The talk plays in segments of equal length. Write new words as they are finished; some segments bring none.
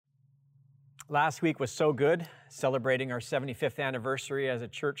Last week was so good, celebrating our 75th anniversary as a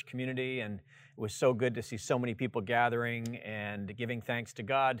church community, and it was so good to see so many people gathering and giving thanks to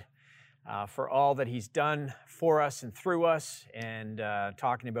God for all that He's done for us and through us, and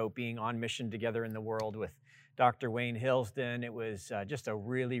talking about being on mission together in the world with Dr. Wayne Hillsden. It was just a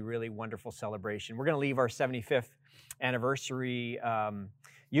really, really wonderful celebration. We're going to leave our 75th anniversary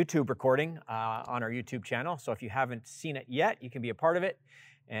YouTube recording on our YouTube channel, so if you haven't seen it yet, you can be a part of it.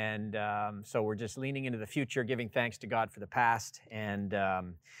 And so we're just leaning into the future, giving thanks to God for the past. And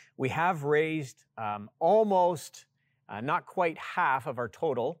we have raised almost, not quite half of our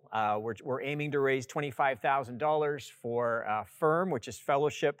total. We're aiming to raise $25,000 for FIRM, which is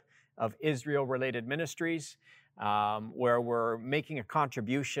Fellowship of Israel-Related Ministries, where we're making a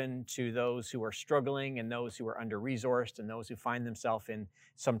contribution to those who are struggling and those who are under-resourced and those who find themselves in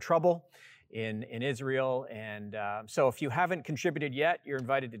some trouble in Israel. And so if you haven't contributed yet, you're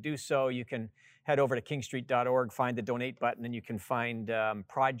invited to do so. You can head over to kingstreet.org, find the donate button, and you can find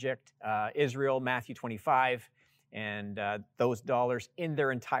Project Israel, Matthew 25, and those dollars in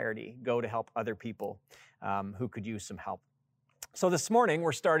their entirety go to help other people who could use some help. So this morning,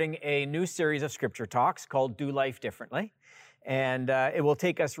 we're starting a new series of scripture talks called Do Life Differently. And it will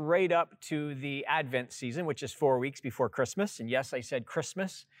take us right up to the Advent season, which is 4 weeks before Christmas. And yes, I said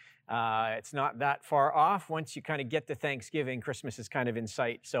Christmas. It's not that far off. Once you kind of get to Thanksgiving, Christmas is kind of in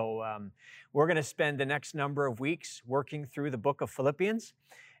sight. So we're going to spend the next number of weeks working through the book of Philippians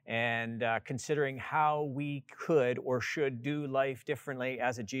and considering how we could or should do life differently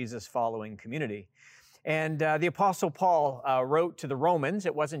as a Jesus-following community. And the Apostle Paul wrote to the Romans.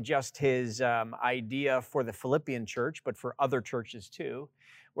 It wasn't just his idea for the Philippian church, but for other churches too,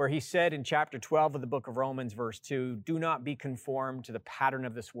 where he said in chapter 12 of the book of Romans, verse 2, "Do not be conformed to the pattern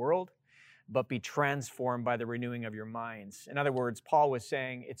of this world, but be transformed by the renewing of your minds." In other words, Paul was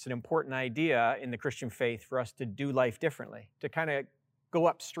saying it's an important idea in the Christian faith for us to do life differently, to kind of go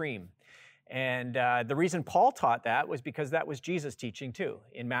upstream. And the reason Paul taught that was because that was Jesus' teaching too.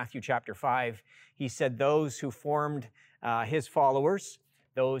 In Matthew chapter 5, he said those who formed his followers,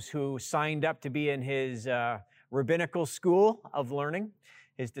 those who signed up to be in his rabbinical school of learning,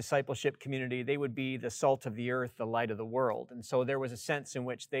 his discipleship community, they would be the salt of the earth, the light of the world. And so there was a sense in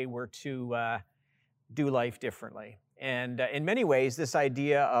which they were to do life differently. And in many ways, this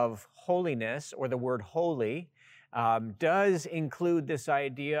idea of holiness, or the word holy, does include this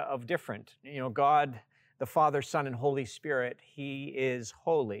idea of different. You know, God, the Father, Son, and Holy Spirit, He is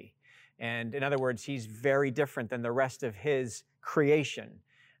holy. And in other words, He's very different than the rest of His creation.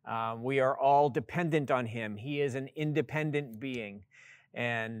 We are all dependent on Him. He is an independent being.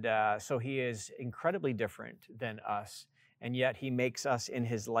 And so He is incredibly different than us. And yet He makes us in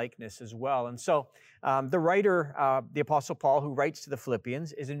His likeness as well. And so the writer, the Apostle Paul, who writes to the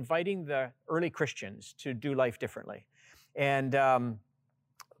Philippians, is inviting the early Christians to do life differently. And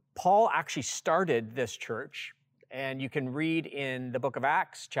Paul actually started this church, and you can read in the book of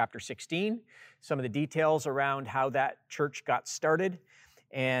Acts, chapter 16, some of the details around how that church got started.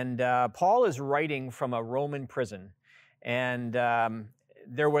 And Paul is writing from a Roman prison. And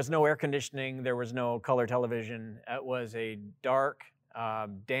there was no air conditioning, there was no color television. It was a dark,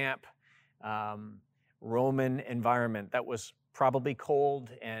 damp Roman environment that was probably cold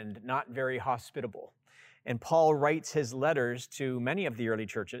and not very hospitable. And Paul writes his letters to many of the early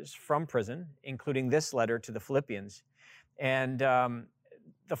churches from prison, including this letter to the Philippians. And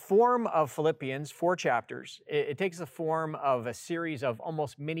the form of Philippians, 4 chapters, it takes the form of a series of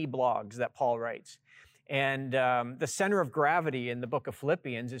almost mini blogs that Paul writes. And the center of gravity in the book of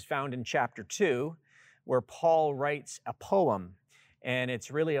Philippians is found in chapter 2, where Paul writes a poem. And it's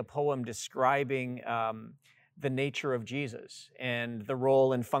really a poem describing the nature of Jesus and the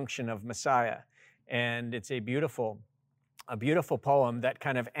role and function of Messiah. And it's a beautiful poem that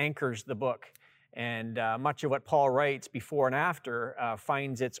kind of anchors the book. And much of what Paul writes before and after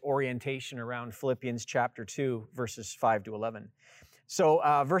finds its orientation around Philippians chapter 2, verses 5 to 11. So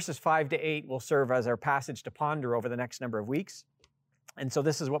verses 5 to 8 will serve as our passage to ponder over the next number of weeks. And so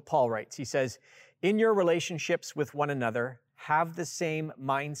this is what Paul writes. He says, "In your relationships with one another, have the same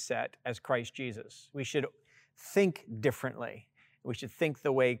mindset as Christ Jesus." We should think differently. We should think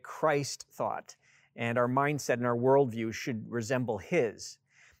the way Christ thought. And our mindset and our worldview should resemble His.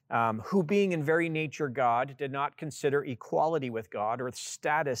 Who being in very nature God, did not consider equality with God or the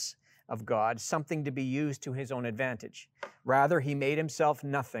status of God something to be used to His own advantage. Rather, He made Himself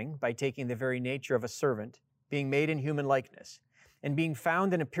nothing by taking the very nature of a servant, being made in human likeness. And being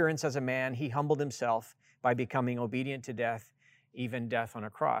found in appearance as a man, He humbled Himself by becoming obedient to death, even death on a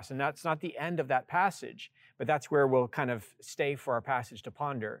cross. And that's not the end of that passage, but that's where we'll kind of stay for our passage to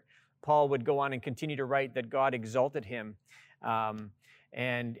ponder. Paul would go on and continue to write that God exalted him,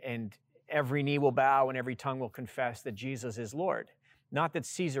 and every knee will bow and every tongue will confess that Jesus is Lord. Not that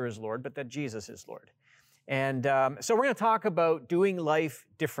Caesar is Lord, but that Jesus is Lord. And so we're going to talk about doing life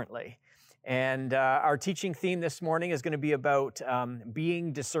differently. And our teaching theme this morning is going to be about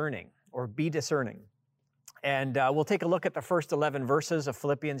being discerning, or be discerning. And we'll take a look at the first 11 verses of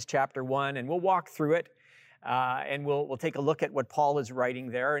Philippians chapter 1, and we'll walk through it. And we'll take a look at what Paul is writing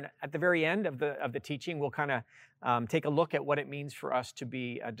there. And at the very end of the teaching, we'll kind of take a look at what it means for us to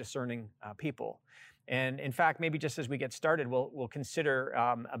be a discerning people. And in fact, maybe just as we get started, we'll consider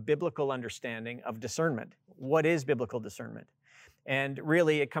a biblical understanding of discernment. What is biblical discernment? And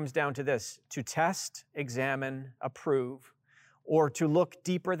really, it comes down to this: to test, examine, approve, or to look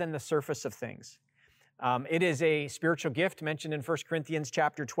deeper than the surface of things. It is a spiritual gift mentioned in 1 Corinthians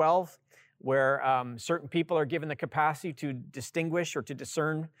chapter 12, where certain people are given the capacity to distinguish or to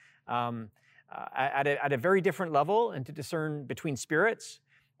discern at a very different level, and to discern between spirits.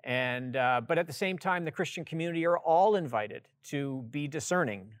 But at the same time, the Christian community are all invited to be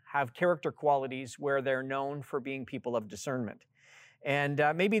discerning, have character qualities where they're known for being people of discernment. And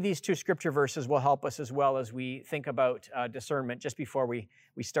maybe these two scripture verses will help us as well as we think about discernment just before we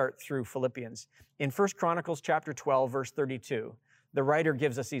start through Philippians. In 1 Chronicles chapter 12, verse 32, the writer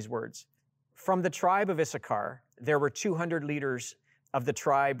gives us these words: "From the tribe of Issachar, there were 200 leaders of the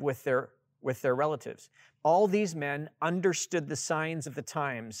tribe with their relatives. All these men understood the signs of the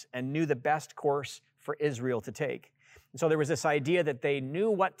times and knew the best course for Israel to take." And so there was this idea that they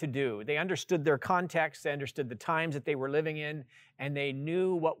knew what to do. They understood their context, they understood the times that they were living in, and they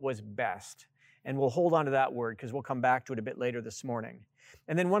knew what was best. And we'll hold on to that word because we'll come back to it a bit later this morning.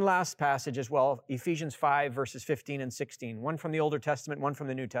 And then one last passage as well, Ephesians 5, verses 15 and 16, one from the Older Testament, one from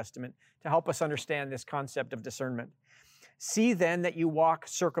the New Testament, to help us understand this concept of discernment. "See then that you walk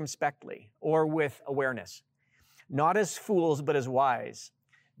circumspectly," or with awareness, "not as fools, but as wise."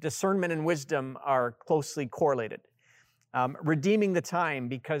 Discernment and wisdom are closely correlated. "Redeeming the time,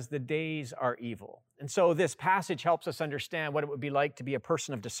 because the days are evil." And so this passage helps us understand what it would be like to be a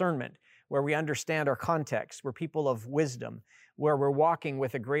person of discernment, where we understand our context, we're people of wisdom, where we're walking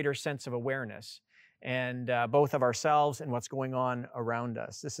with a greater sense of awareness, and both of ourselves and what's going on around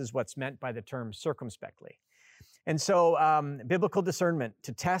us. This is what's meant by the term circumspectly. And so biblical discernment,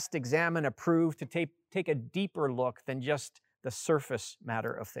 to test, examine, approve, to take a deeper look than just the surface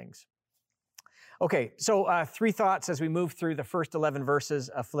matter of things. Okay, so three thoughts as we move through the first 11 verses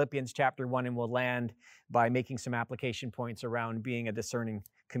of Philippians chapter 1, and we'll land by making some application points around being a discerning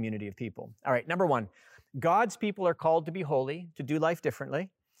community of people. All right, number one, God's people are called to be holy, to do life differently,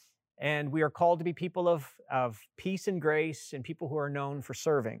 and we are called to be people of peace and grace, and people who are known for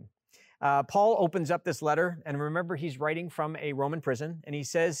serving. Paul opens up this letter, and remember, he's writing from a Roman prison, and he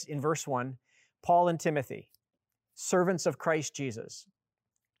says in verse 1, "Paul and Timothy, servants of Christ Jesus,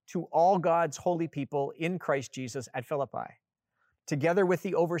 to all God's holy people in Christ Jesus at Philippi, together with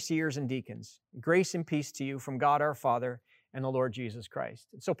the overseers and deacons, grace and peace to you from God our Father and the Lord Jesus Christ."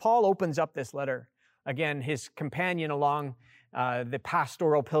 So Paul opens up this letter. Again, his companion along the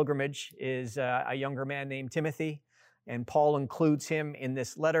pastoral pilgrimage is a younger man named Timothy, and Paul includes him in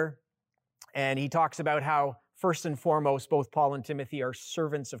this letter. And he talks about how, first and foremost, both Paul and Timothy are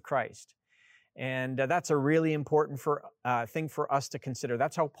servants of Christ. And that's a really important thing for us to consider.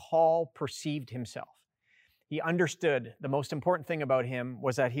 That's how Paul perceived himself. He understood the most important thing about him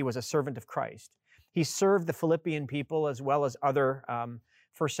was that he was a servant of Christ. He served the Philippian people as well as other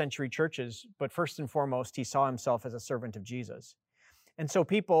first century churches, but first and foremost, he saw himself as a servant of Jesus. And so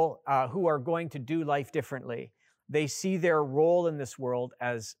people who are going to do life differently, they see their role in this world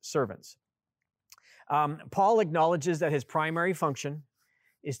as servants. Paul acknowledges that his primary function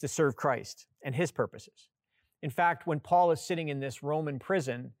is to serve Christ and his purposes. In fact, when Paul is sitting in this Roman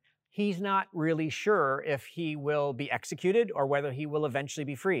prison, he's not really sure if he will be executed or whether he will eventually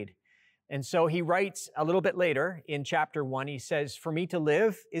be freed. And so he writes a little bit later in chapter 1, he says, "For me to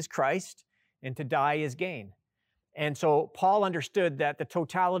live is Christ, and to die is gain." And so Paul understood that the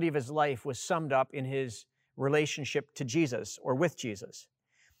totality of his life was summed up in his relationship to Jesus, or with Jesus.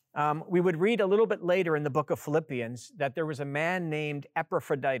 We would read a little bit later in the book of Philippians that there was a man named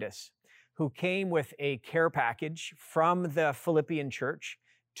Epaphroditus who came with a care package from the Philippian church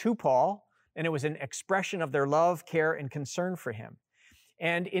to Paul, and it was an expression of their love, care, and concern for him.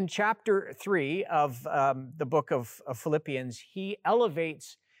 And in chapter 3 of the book of Philippians, he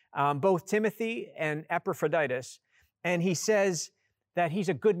elevates both Timothy and Epaphroditus, and he says that he's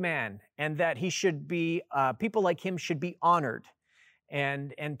a good man and that he should be, people like him should be honored.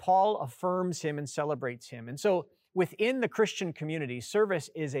 And Paul affirms him and celebrates him. And so within the Christian community, service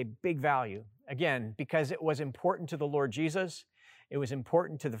is a big value, again, because it was important to the Lord Jesus. It was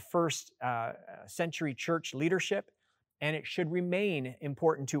important to the first century church leadership, and it should remain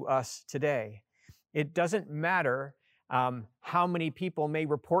important to us today. It doesn't matter how many people may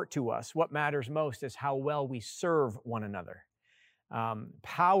report to us. What matters most is how well we serve one another.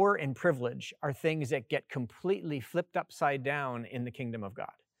 Power and privilege are things that get completely flipped upside down in the kingdom of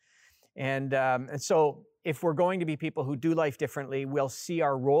God. And so if we're going to be people who do life differently, we'll see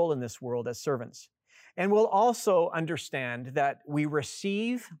our role in this world as servants. And we'll also understand that we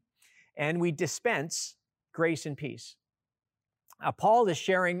receive and we dispense grace and peace. Paul is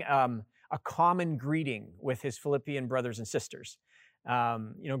sharing a common greeting with his Philippian brothers and sisters.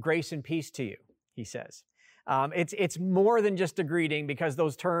 Grace and peace to you, he says. It's more than just a greeting, because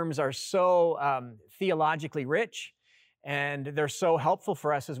those terms are so theologically rich, and they're so helpful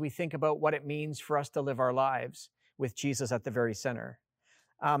for us as we think about what it means for us to live our lives with Jesus at the very center.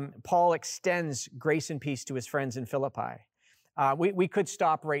 Paul extends grace and peace to his friends in Philippi. We could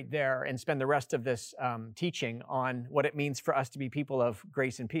stop right there and spend the rest of this teaching on what it means for us to be people of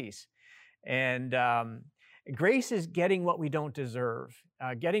grace and peace. And grace is getting what we don't deserve,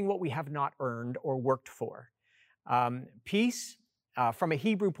 getting what we have not earned or worked for. Peace, from a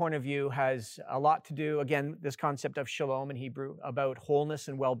Hebrew point of view, has a lot to do, again, this concept of shalom in Hebrew, about wholeness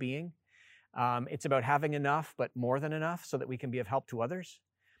and well-being. It's about having enough, but more than enough, so that we can be of help to others.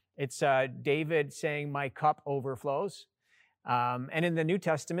 It's David saying, my cup overflows. And in the New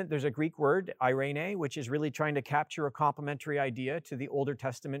Testament, there's a Greek word, eirene, which is really trying to capture a complementary idea to the Older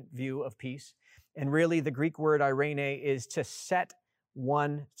Testament view of peace. And really, the Greek word eirene is to set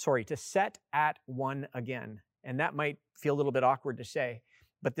at one again. And that might feel a little bit awkward to say,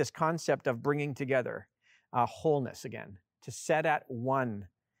 but this concept of bringing together wholeness again, to set at one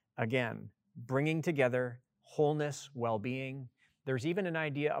again, bringing together wholeness, well-being. There's even an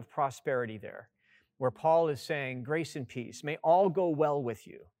idea of prosperity there, where Paul is saying, grace and peace, may all go well with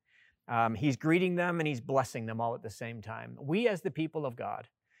you. He's greeting them and he's blessing them all at the same time. We, as the people of God,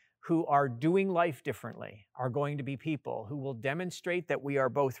 who are doing life differently, are going to be people who will demonstrate that we are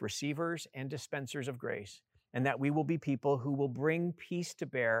both receivers and dispensers of grace, and that we will be people who will bring peace to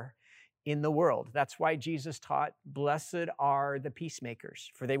bear in the world. That's why Jesus taught, blessed are the peacemakers,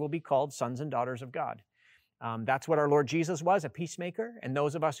 for they will be called sons and daughters of God. That's what our Lord Jesus was, a peacemaker, and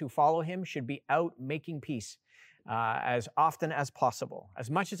those of us who follow him should be out making peace as often as possible. As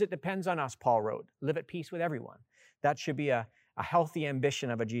much as it depends on us, Paul wrote, live at peace with everyone. That should be a healthy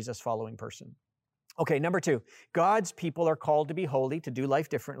ambition of a Jesus-following person. Okay, number 2, God's people are called to be holy, to do life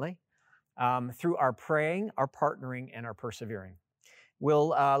differently, through our praying, our partnering, and our persevering. We'll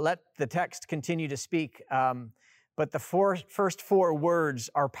let the text continue to speak, but the first 4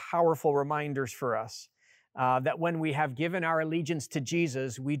 words are powerful reminders for us that when we have given our allegiance to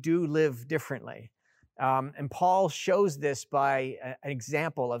Jesus, we do live differently. And Paul shows this by an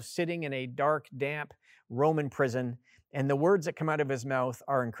example of sitting in a dark, damp Roman prison, and the words that come out of his mouth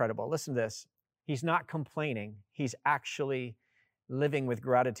are incredible. Listen to this. He's not complaining. He's actually living with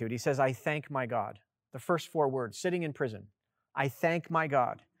gratitude. He says, I thank my God. The first 4 words, sitting in prison. I thank my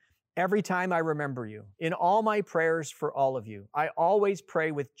God. Every time I remember you, in all my prayers for all of you, I always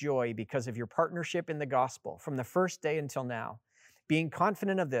pray with joy because of your partnership in the gospel from the first day until now, being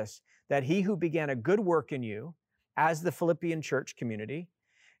confident of this, that he who began a good work in you, as the Philippian church community,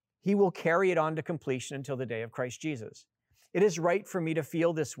 he will carry it on to completion until the day of Christ Jesus. It is right for me to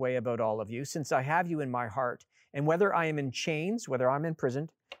feel this way about all of you, since I have you in my heart, and whether I am in chains, whether I'm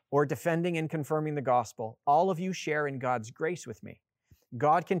imprisoned, or defending and confirming the gospel, all of you share in God's grace with me.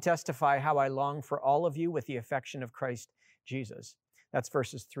 God can testify how I long for all of you with the affection of Christ Jesus. That's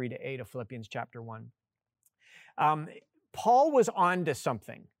verses 3-8 of Philippians chapter 1. Paul was on to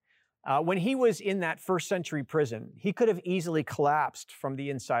something. When he was in that first century prison, he could have easily collapsed from the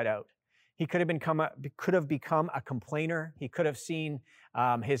inside out. He could have become a complainer. He could have seen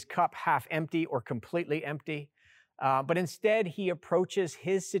his cup half empty or completely empty. But instead, he approaches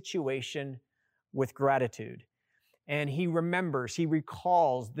his situation with gratitude. And he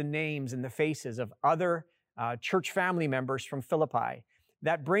recalls the names and the faces of other church family members from Philippi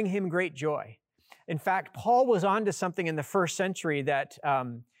that bring him great joy. In fact, Paul was onto something in the first century that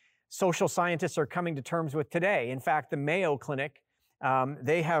social scientists are coming to terms with today. In fact, the Mayo Clinic,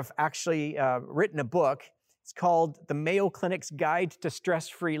 they have actually written a book. It's called The Mayo Clinic's Guide to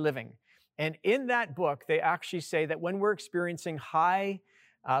Stress-Free Living. And in that book, they actually say that when we're experiencing high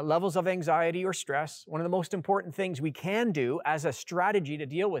levels of anxiety or stress, one of the most important things we can do as a strategy to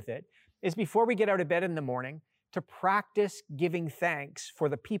deal with it is before we get out of bed in the morning, to practice giving thanks for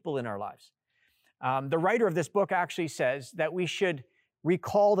the people in our lives. The writer of this book actually says that we should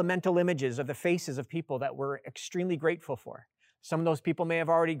recall the mental images of the faces of people that we're extremely grateful for. Some of those people may have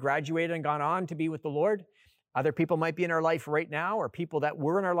already graduated and gone on to be with the Lord. Other people might be in our life right now, or people that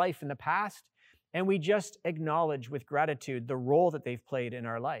were in our life in the past. And we just acknowledge with gratitude the role that they've played in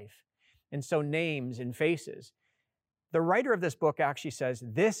our life. And so names and faces. The writer of this book actually says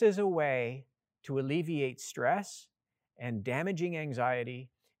this is a way to alleviate stress and damaging anxiety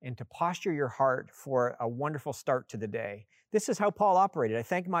and to posture your heart for a wonderful start to the day. This is how Paul operated. I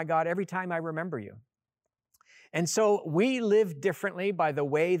thank my God every time I remember you. And so we live differently by the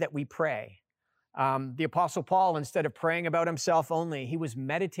way that we pray. The Apostle Paul, instead of praying about himself only, he was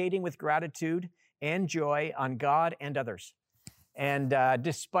meditating with gratitude and joy on God and others, and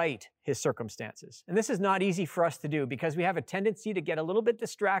despite his circumstances. And this is not easy for us to do because we have a tendency to get a little bit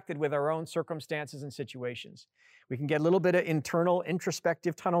distracted with our own circumstances and situations. We can get a little bit of internal,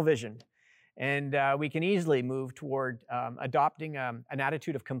 introspective tunnel vision, and we can easily move toward adopting an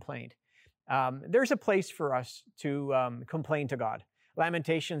attitude of complaint. There's a place for us to complain to God.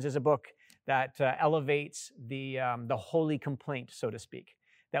 Lamentations is a book that elevates the holy complaint, so to speak,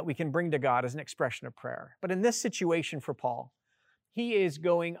 that we can bring to God as an expression of prayer. But in this situation for Paul, he is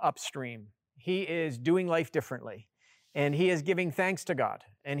going upstream. He is doing life differently. And he is giving thanks to God.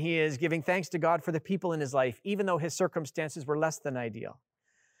 And he is giving thanks to God for the people in his life, even though his circumstances were less than ideal.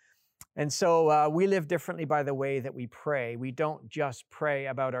 And so we live differently by the way that we pray. We don't just pray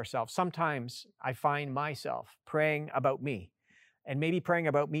about ourselves. Sometimes I find myself praying about me, and maybe praying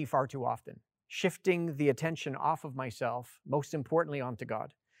about me far too often, shifting the attention off of myself, most importantly onto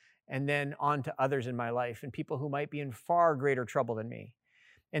God, and then onto others in my life and people who might be in far greater trouble than me.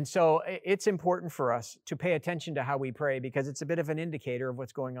 And so it's important for us to pay attention to how we pray because it's a bit of an indicator of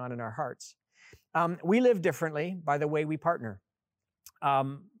what's going on in our hearts. We live differently by the way we partner.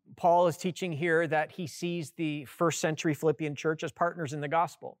 Paul is teaching here that he sees the first century Philippian church as partners in the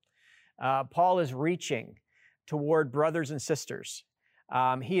gospel. Paul is reaching toward brothers and sisters.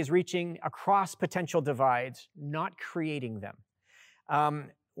 He is reaching across potential divides, not creating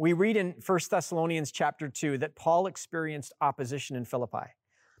them. We read in 1 Thessalonians chapter 2 that Paul experienced opposition in Philippi,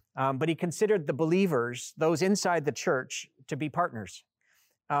 but he considered the believers, those inside the church, to be partners.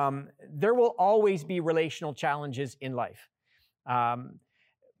 There will always be relational challenges in life.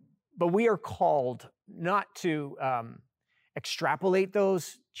 But we are called not to extrapolate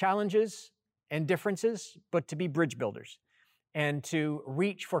those challenges and differences, but to be bridge builders and to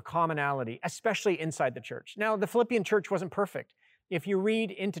reach for commonality, especially inside the church. Now, the Philippian church wasn't perfect. If you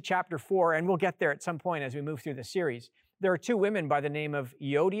read into chapter 4, and we'll get there at some point as we move through the series, there are two women by the name of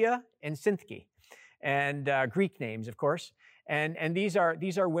Euodia and Syntyche, and Greek names, of course. And these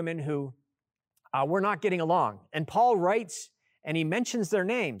are women who were not getting along. And Paul writes, and he mentions their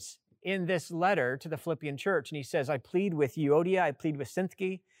names in this letter to the Philippian church. And he says, I plead with Euodia, I plead with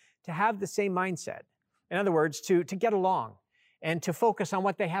Syntyche to have the same mindset. In other words, to get along and to focus on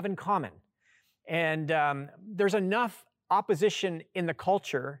what they have in common. And there's enough opposition in the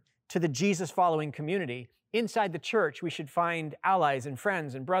culture to the Jesus-following community. Inside the church, we should find allies and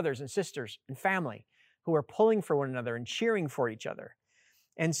friends and brothers and sisters and family who are pulling for one another and cheering for each other.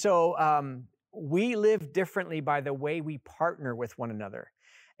 And so we live differently by the way we partner with one another.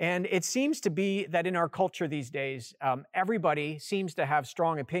 And it seems to be that in our culture these days, everybody seems to have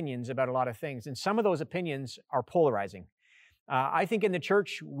strong opinions about a lot of things. And some of those opinions are polarizing. I think in the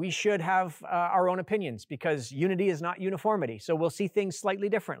church, we should have our own opinions because unity is not uniformity. So we'll see things slightly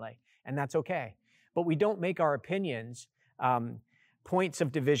differently, and that's okay. But we don't make our opinions points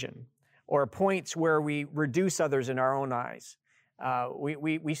of division or points where we reduce others in our own eyes.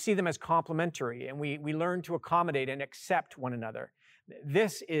 We see them as complementary, and we learn to accommodate and accept one another.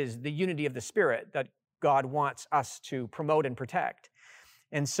 This is the unity of the Spirit that God wants us to promote and protect.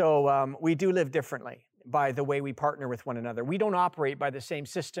 And so we do live differently by the way we partner with one another. We don't operate by the same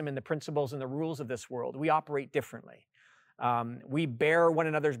system and the principles and the rules of this world. We operate differently. We bear one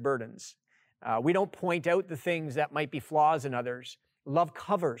another's burdens. We don't point out the things that might be flaws in others. Love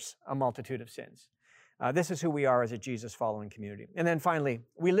covers a multitude of sins. This is who we are as a Jesus-following community. And then finally,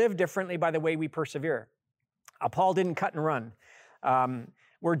 we live differently by the way we persevere. Paul didn't cut and run.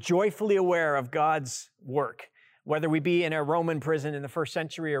 We're joyfully aware of God's work, whether we be in a Roman prison in the first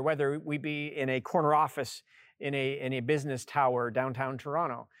century or whether we be in a corner office in a business tower downtown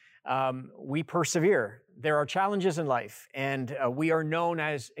Toronto. We persevere. There are challenges in life, and we are known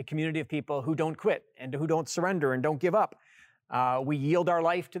as a community of people who don't quit and who don't surrender and don't give up. We yield our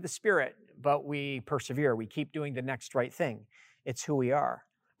life to the Spirit, but we persevere. We keep doing the next right thing. It's who we are.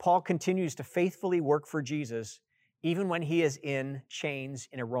 Paul continues to faithfully work for Jesus even when he is in chains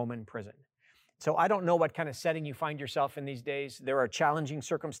in a Roman prison. So I don't know what kind of setting you find yourself in these days. There are challenging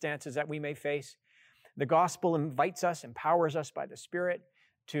circumstances that we may face. The gospel invites us, empowers us by the Spirit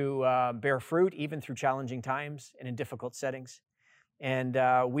to bear fruit even through challenging times and in difficult settings. And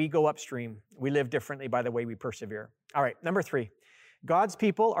we go upstream. We live differently by the way we persevere. All right, number 3. God's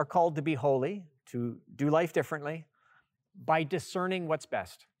people are called to be holy, to do life differently, by discerning what's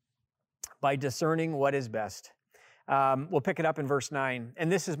best. By discerning what is best. We'll pick it up in verse 9.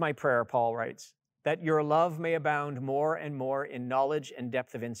 And this is my prayer, Paul writes, that your love may abound more and more in knowledge and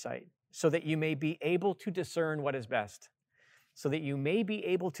depth of insight, so that you may be able to discern what is best. So that you may be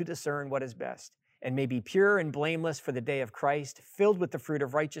able to discern what is best, and may be pure and blameless for the day of Christ, filled with the fruit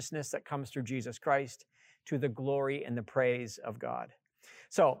of righteousness that comes through Jesus Christ, to the glory and the praise of God.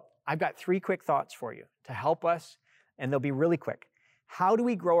 So I've got 3 quick thoughts for you to help us, and they'll be really quick. How do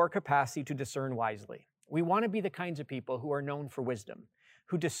we grow our capacity to discern wisely? We want to be the kinds of people who are known for wisdom,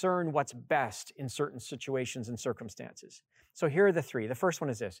 who discern what's best in certain situations and circumstances. So here are the 3. The first one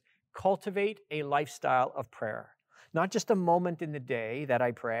is this: cultivate a lifestyle of prayer. Not just a moment in the day that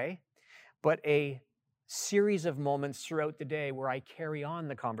I pray, but a series of moments throughout the day where I carry on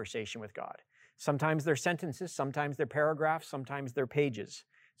the conversation with God. Sometimes they're sentences, sometimes they're paragraphs, sometimes they're pages,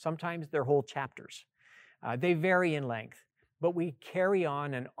 sometimes they're whole chapters. They vary in length, but we carry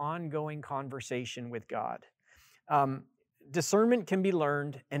on an ongoing conversation with God. Discernment can be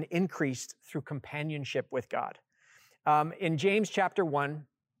learned and increased through companionship with God. In James chapter 1,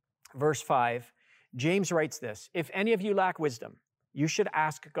 verse 5, James writes this: if any of you lack wisdom, you should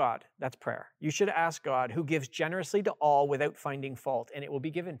ask God. That's prayer. You should ask God, who gives generously to all without finding fault, and it will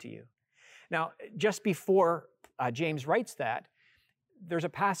be given to you. Now, just before James writes that, there's a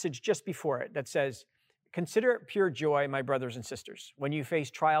passage just before it that says, consider it pure joy, my brothers and sisters, when you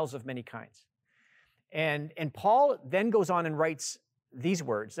face trials of many kinds. And Paul then goes on and writes these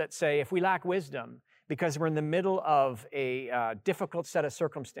words that say, if we lack wisdom, because we're in the middle of a difficult set of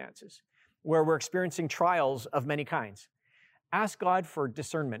circumstances, where we're experiencing trials of many kinds, ask God for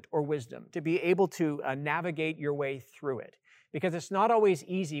discernment or wisdom to be able to navigate your way through it. Because it's not always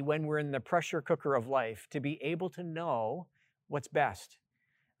easy when we're in the pressure cooker of life to be able to know what's best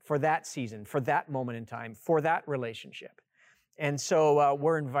for that season, for that moment in time, for that relationship. And so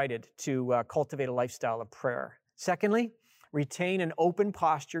we're invited to cultivate a lifestyle of prayer. Secondly, retain an open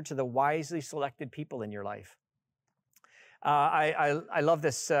posture to the wisely selected people in your life. I love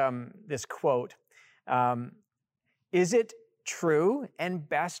this quote. Is it true and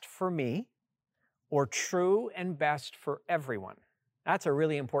best for me, or true and best for everyone? That's a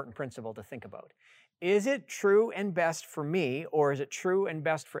really important principle to think about. Is it true and best for me, or is it true and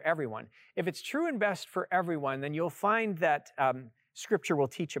best for everyone? If it's true and best for everyone, then you'll find that Scripture will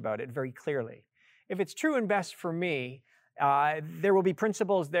teach about it very clearly. If it's true and best for me, there will be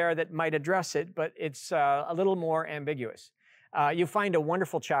principles there that might address it, but it's a little more ambiguous. You find a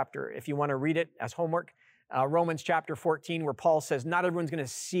wonderful chapter, if you want to read it as homework, Romans chapter 14, where Paul says not everyone's going to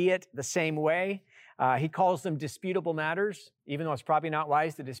see it the same way. He calls them disputable matters, even though it's probably not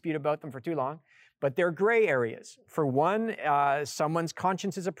wise to dispute about them for too long. But they're gray areas. For one, someone's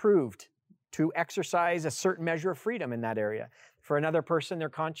conscience is approved to exercise a certain measure of freedom in that area. For another person, their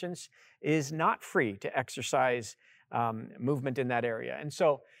conscience is not free to exercise movement in that area. And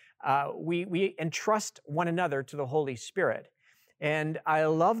so we entrust one another to the Holy Spirit. And I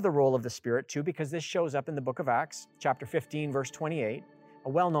love the role of the Spirit too, because this shows up in the book of Acts, chapter 15, verse 28, a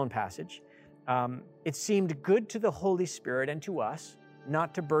well-known passage. It seemed good to the Holy Spirit and to us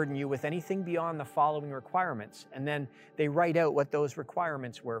not to burden you with anything beyond the following requirements. And then they write out what those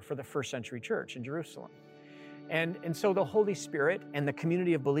requirements were for the first century church in Jerusalem. And so the Holy Spirit and the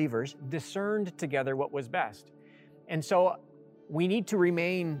community of believers discerned together what was best. And so we need to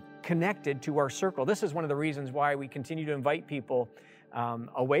remain connected to our circle. This is one of the reasons why we continue to invite people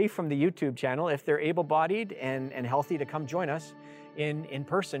away from the YouTube channel, if they're able-bodied and healthy, to come join us in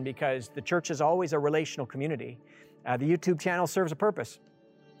person, because the church is always a relational community. The YouTube channel serves a purpose.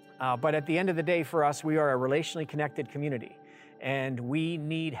 But at the end of the day, for us, we are a relationally connected community, and we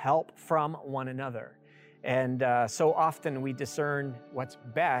need help from one another. And so often we discern what's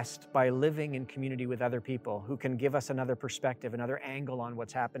best by living in community with other people who can give us another perspective, another angle on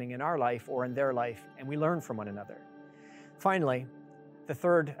what's happening in our life or in their life, and we learn from one another. Finally, the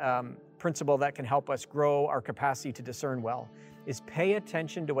third principle that can help us grow our capacity to discern well is pay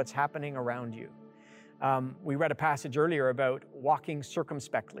attention to what's happening around you. We read a passage earlier about walking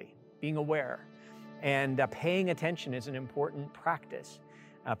circumspectly, being aware, and paying attention is an important practice.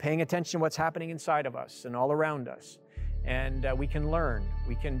 Paying attention to what's happening inside of us and all around us. and we can learn,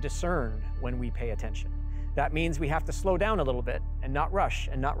 we can discern when we pay attention. That means we have to slow down a little bit and not rush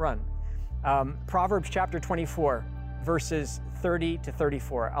and not run. Proverbs chapter 24, verses 30 to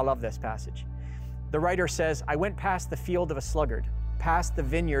 34. I love this passage. The writer says, I went past the field of a sluggard, past the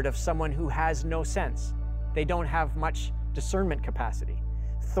vineyard of someone who has no sense. They don't have much discernment capacity.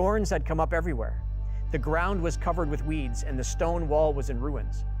 Thorns had come up everywhere. The ground was covered with weeds, and the stone wall was in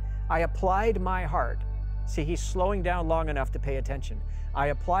ruins. I applied my heart. See, he's slowing down long enough to pay attention. I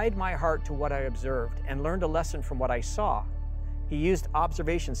applied my heart to what I observed and learned a lesson from what I saw. He used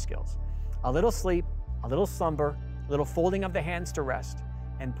observation skills. A little sleep, a little slumber, a little folding of the hands to rest,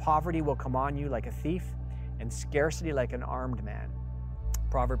 and poverty will come on you like a thief, and scarcity like an armed man.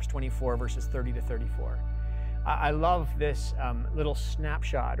 Proverbs 24, verses 30 to 34. I love this little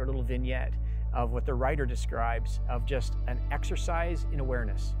snapshot or little vignette of what the writer describes of just an exercise in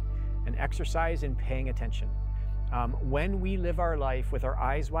awareness, an exercise in paying attention. When we live our life with our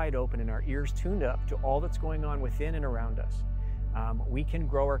eyes wide open and our ears tuned up to all that's going on within and around us, we can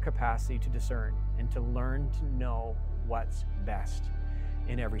grow our capacity to discern and to learn to know what's best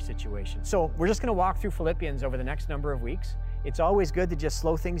in every situation. So we're just going to walk through Philippians over the next number of weeks. It's always good to just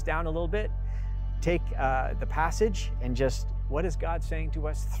slow things down a little bit, take the passage and just, what is God saying to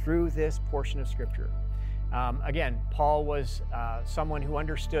us through this portion of Scripture? Again, Paul was someone who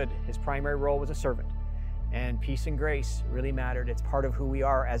understood his primary role was a servant, and peace and grace really mattered. It's part of who we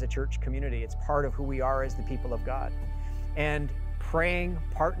are as a church community. It's part of who we are as the people of God. And praying,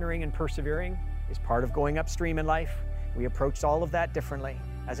 partnering, and persevering is part of going upstream in life. We approached all of that differently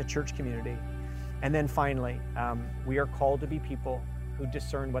as a church community. And then finally, we are called to be people who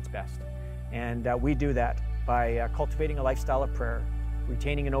discern what's best. And we do that by cultivating a lifestyle of prayer,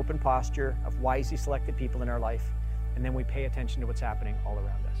 retaining an open posture of wisely selected people in our life, and then we pay attention to what's happening all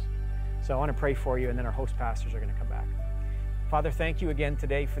around us. So I want to pray for you, and then our host pastors are going to come back. Father, thank you again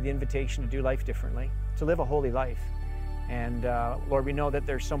today for the invitation to do life differently, to live a holy life. And Lord, we know that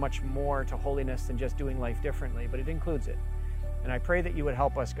there's so much more to holiness than just doing life differently, but it includes it. And I pray that you would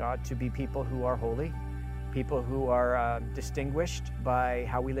help us, God, to be people who are holy, people who are distinguished by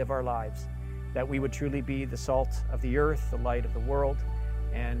how we live our lives, that we would truly be the salt of the earth, the light of the world.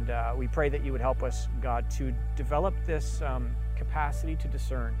 And we pray that you would help us, God, to develop this capacity to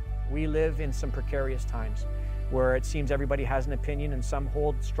discern. We live in some precarious times where it seems everybody has an opinion and some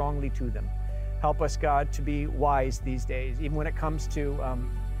hold strongly to them. Help us, God, to be wise these days, even when it comes to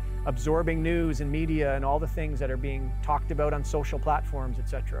absorbing news and media and all the things that are being talked about on social platforms,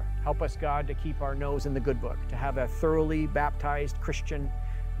 etc. Help us, God, to keep our nose in the good book, to have a thoroughly baptized Christian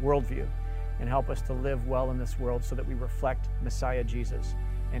worldview, and help us to live well in this world so that we reflect Messiah Jesus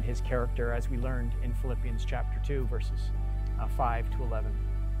and his character as we learned in Philippians chapter 2, verses 5 to 11.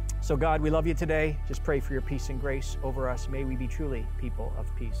 So God, we love you today. Just pray for your peace and grace over us. May we be truly people of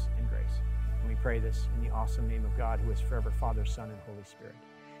peace and grace. And we pray this in the awesome name of God, who is forever Father, Son, and Holy Spirit.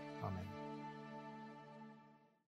 Amen.